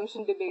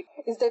consumption debate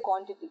is the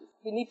quantity.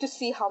 We need to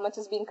see how much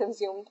is being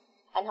consumed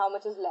and how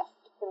much is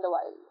left in the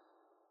wild.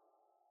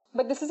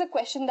 But this is a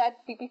question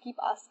that people keep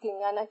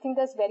asking, and I think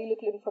there's very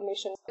little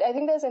information. I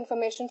think there's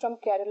information from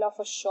Kerala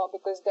for sure,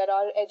 because there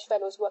are edge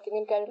fellows working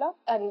in Kerala,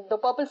 and the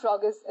purple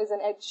frog is an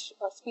edge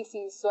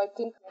species, so I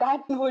think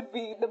that would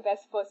be the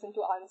best person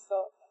to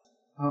answer.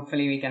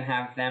 Hopefully we can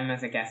have them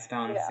as a guest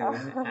on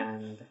soon.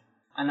 And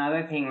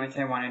another thing which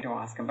I wanted to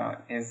ask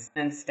about is,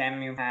 in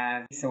STEM you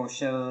have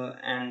social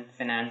and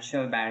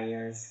financial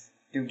barriers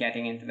to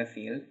getting into the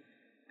field,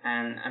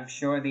 and I'm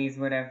sure these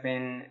would have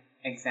been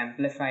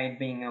exemplified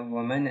being a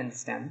woman in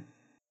STEM.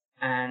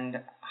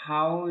 And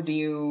how do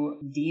you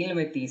deal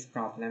with these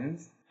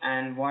problems,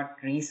 and what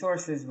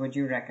resources would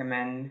you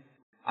recommend?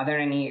 Are there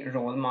any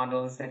role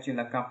models that you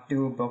look up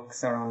to,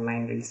 books or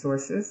online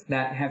resources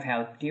that have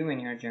helped you in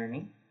your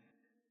journey?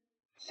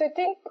 So I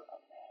think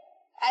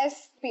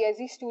as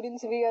PhD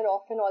students, we are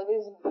often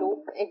always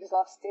broke,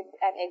 exhausted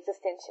and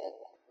existential.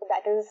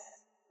 That is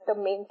the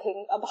main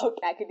thing about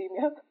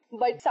academia.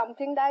 But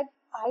something that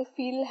I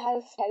feel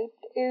has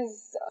helped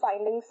is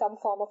finding some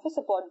form of a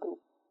support group.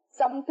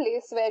 Some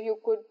place where you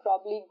could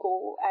probably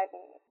go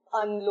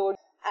and unload.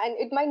 And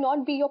it might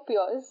not be your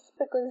peers,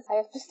 because I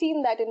have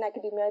seen that in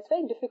academia it's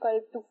very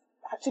difficult to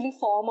actually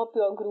form a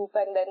peer group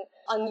and then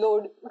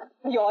unload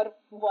your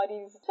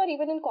worries, or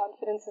even in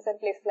conferences and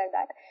places like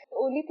that. The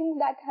only thing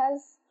that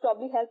has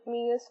probably helped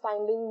me is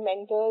finding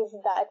mentors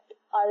that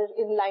are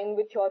in line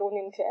with your own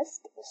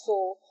interest.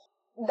 So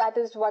that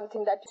is one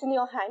thing that's in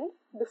your hand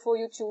before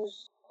you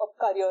choose a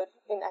career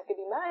in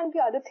academia. And the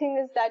other thing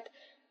is that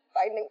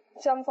finding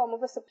some form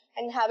of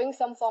and having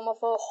some form of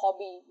a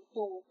hobby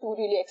to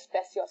really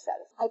express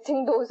yourself. I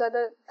think those are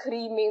the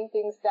three main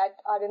things that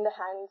are in the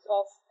hands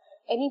of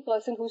any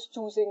person who's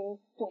choosing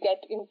to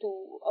get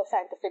into a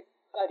scientific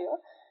career.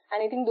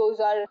 And I think those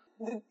are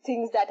the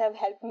things that have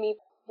helped me.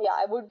 Yeah,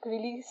 I would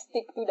really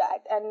stick to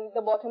that. And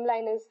the bottom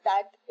line is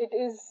that it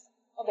is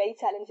a very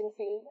challenging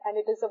field and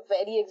it is a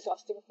very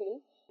exhausting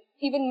field.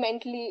 Even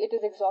mentally, it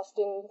is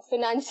exhausting.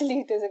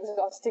 Financially, it is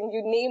exhausting.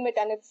 You name it,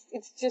 and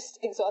it's just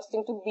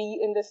exhausting to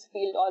be in this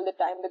field all the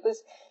time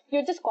because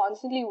you're just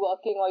constantly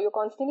working, or you're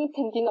constantly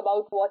thinking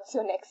about what's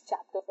your next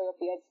chapter for your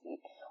PhD,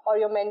 or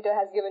your mentor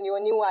has given you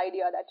a new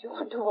idea that you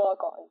want to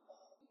work on.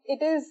 It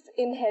is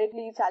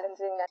inherently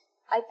challenging.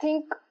 I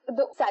think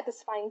the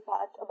satisfying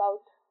part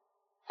about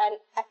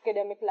an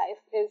academic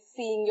life is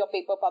seeing your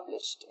paper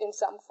published in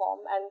some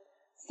form and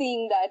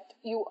seeing that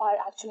you are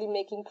actually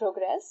making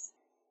progress.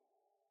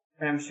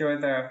 But I'm sure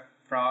the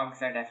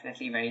frogs are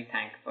definitely very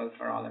thankful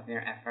for all of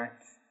your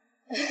efforts.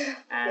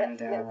 And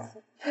yes.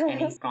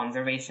 Any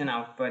conservation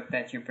output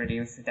that you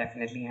produce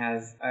definitely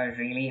has a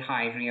really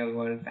high real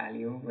world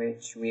value,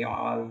 which we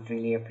all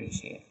really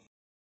appreciate.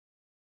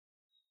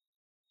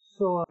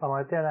 So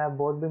Amartya and I have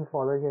both been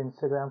following your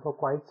Instagram for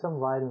quite some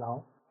while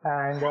now.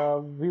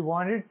 And we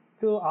wanted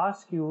to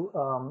ask you,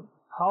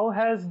 how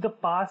has the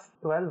past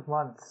 12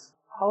 months,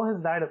 how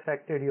has that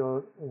affected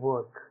your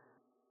work?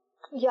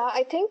 Yeah,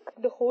 I think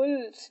the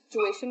whole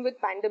situation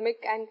with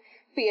pandemic and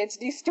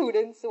PhD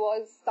students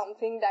was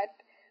something that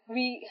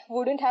we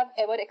wouldn't have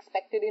ever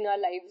expected in our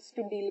lives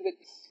to deal with.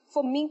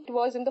 For me, it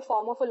was in the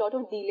form of a lot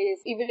of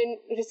delays, even in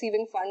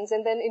receiving funds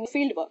and then in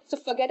fieldwork. So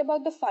forget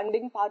about the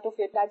funding part of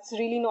it. That's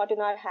really not in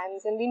our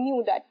hands. And we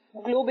knew that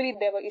globally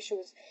there were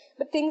issues.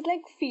 But things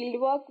like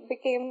fieldwork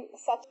became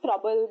such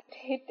trouble. It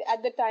hit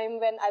at the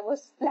time when I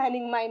was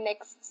planning my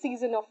next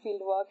season of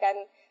fieldwork,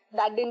 and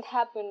that didn't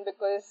happen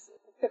because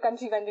the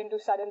country went into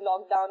sudden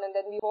lockdown, and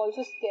then we were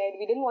also scared.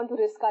 We didn't want to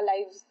risk our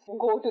lives,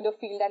 go to the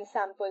field and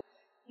sample.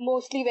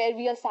 Mostly where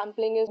we are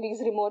sampling is these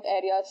remote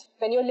areas.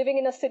 When you're living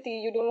in a city,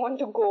 you don't want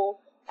to go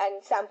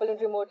and sample in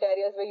remote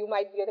areas where you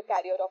might be the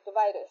carrier of the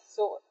virus.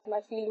 So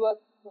my fieldwork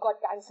got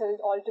cancelled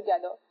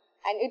altogether.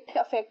 And it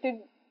affected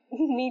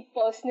me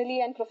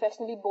personally and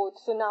professionally both.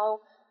 So now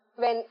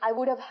when I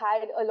would have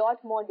had a lot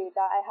more data,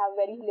 I have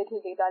very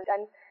little data.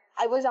 And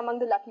I was among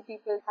the lucky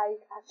people. I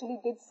actually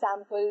did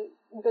sample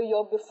the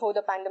year before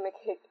the pandemic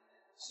hit.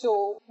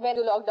 So when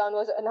the lockdown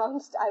was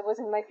announced, I was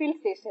in my field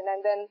station,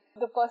 and then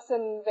the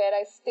person where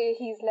I stay,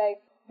 he's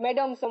like,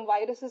 "Madam, some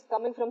virus is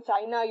coming from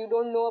China. You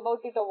don't know about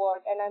it or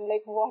what?" And I'm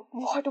like,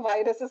 "What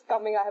virus is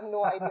coming? I have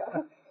no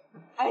idea."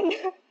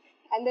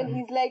 And then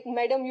he's like,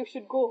 "Madam, you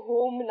should go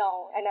home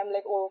now." And I'm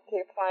like, "Oh,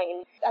 okay,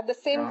 fine." At the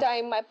same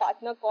time, my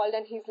partner called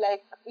and he's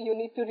like, "You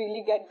need to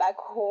really get back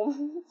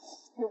home.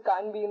 You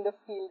can't be in the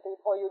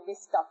field or you'll be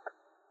stuck."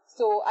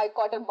 So I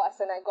caught a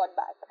bus and I got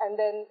back. And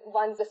then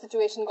once the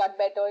situation got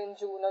better in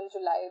June and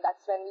July,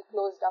 that's when we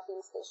closed our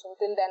field station.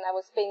 Till then I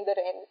was paying the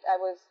rent. I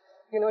was,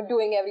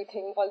 doing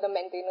everything, all the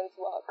maintenance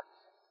work.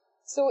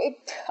 So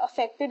it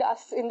affected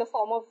us in the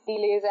form of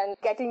delays and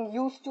getting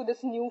used to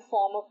this new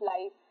form of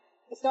life.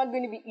 It's not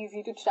going to be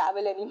easy to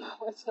travel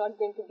anymore. It's not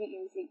going to be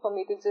easy for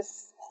me to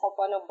just hop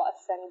on a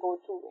bus and go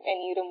to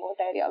any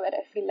remote area where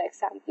I feel like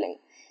sampling.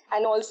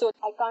 And also,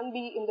 I can't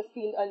be in the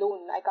field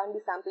alone. I can't be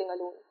sampling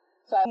alone.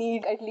 So I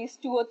need at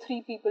least 2 or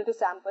 3 people to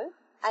sample.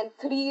 And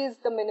 3 is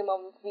the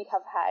minimum we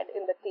have had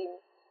in the team.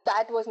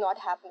 That was not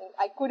happening.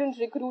 I couldn't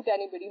recruit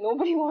anybody.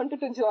 Nobody wanted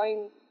to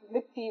join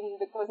the team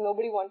because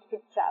nobody wanted to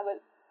travel.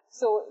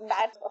 So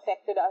that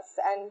affected us.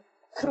 And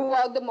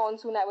throughout the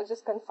monsoon, I was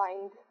just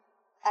confined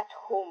at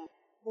home.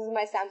 This is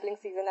my sampling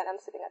season and I'm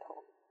sitting at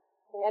home.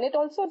 And it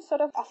also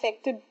sort of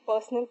affected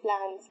personal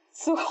plans.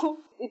 So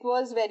it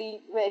was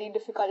very, very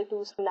difficult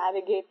to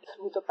navigate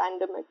through the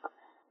pandemic.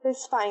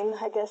 It's fine,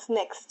 I guess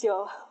next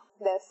year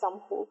there's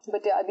some hope.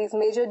 But yeah, these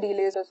major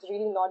delays was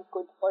really not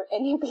good for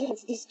any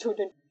PhD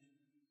student.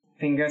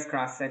 Fingers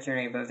crossed that you're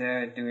able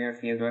to do your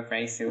fieldwork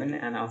very soon,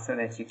 and also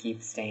that you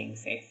keep staying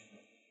safe.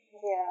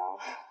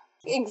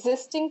 Yeah.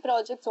 Existing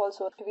projects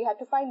also, we had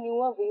to find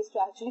newer ways to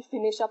actually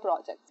finish our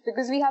projects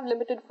because we have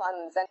limited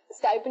funds and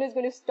stipend is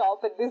going to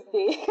stop at this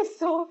day.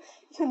 So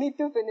you need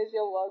to finish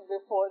your work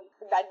before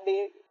that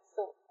day.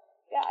 So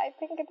yeah, I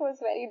think it was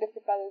very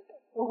difficult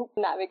to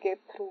navigate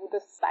through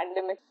this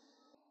pandemic.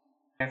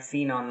 I've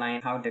seen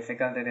online how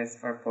difficult it is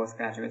for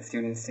postgraduate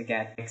students to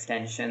get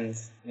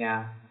extensions.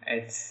 Yeah,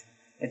 it's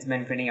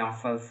been pretty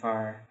awful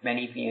for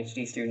many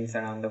PhD students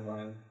around the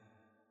world.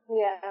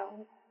 Yeah,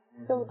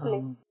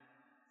 totally.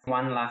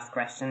 One last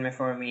question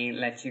before we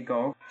let you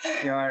go.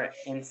 Your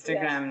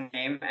Instagram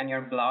name and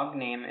your blog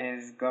name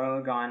is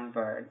Girl Gone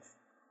Birds.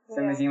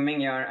 So I'm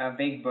assuming you're a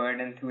big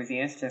bird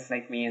enthusiast, just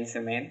like me and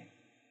Sumedh.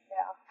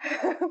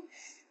 Yeah.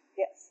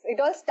 Yes. It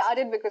all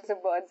started because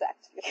of birds,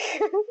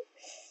 actually.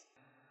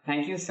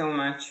 Thank you so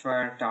much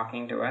for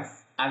talking to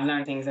us. I've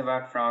learned things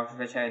about frogs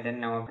which I didn't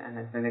know, and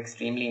it was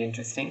extremely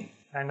interesting.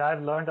 And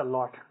I've learned a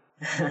lot.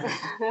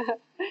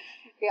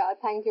 Yeah,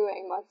 thank you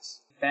very much.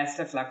 Best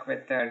of luck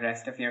with the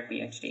rest of your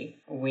PhD.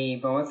 We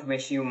both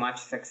wish you much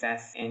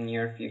success in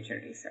your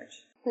future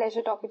research.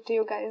 Pleasure talking to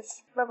you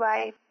guys.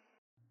 Bye-bye.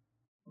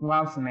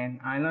 Wow, Sumedh,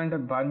 I learned a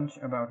bunch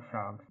about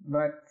frogs.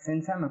 But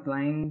since I'm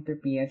applying to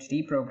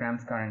PhD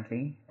programs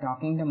currently,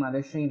 talking to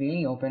Madhushri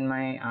really opened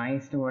my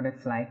eyes to what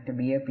it's like to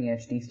be a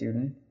PhD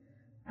student,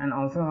 and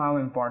also how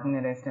important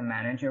it is to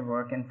manage your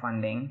work and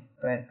funding,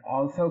 but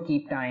also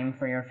keep time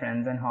for your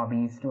friends and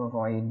hobbies to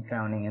avoid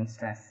drowning in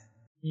stress.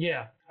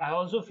 Yeah, I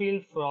also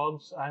feel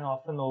frogs are an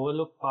often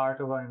overlooked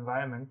part of our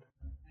environment,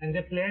 and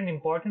they play an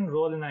important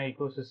role in our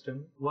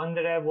ecosystem, one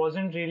that I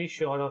wasn't really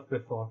sure of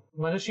before.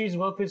 Madhushri's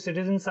work with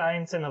citizen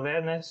science and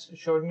awareness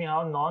showed me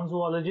how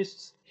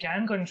non-zoologists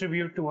can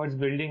contribute towards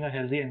building a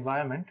healthy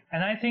environment,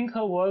 and I think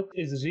her work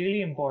is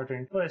really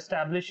important for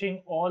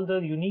establishing all the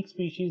unique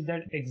species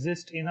that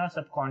exist in our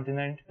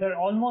subcontinent that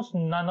almost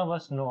none of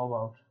us know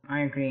about.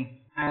 I agree.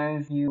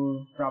 As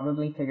you've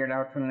probably figured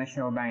out from the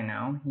show by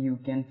now, you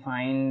can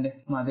find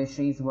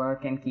Madhushri's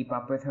work and keep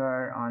up with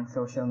her on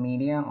social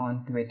media,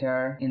 on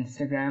Twitter,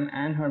 Instagram,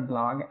 and her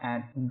blog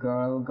at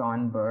Girl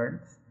Gone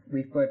Birds.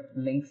 We've put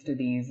links to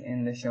these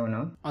in the show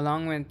notes,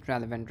 along with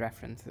relevant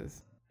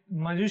references.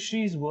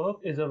 Madhushri's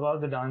work is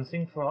about the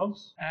dancing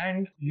frogs,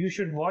 and you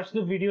should watch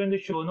the video in the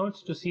show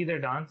notes to see their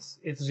dance.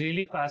 It's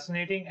really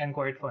fascinating and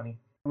quite funny.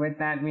 With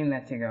that, we'll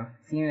let you go.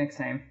 See you next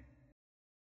time.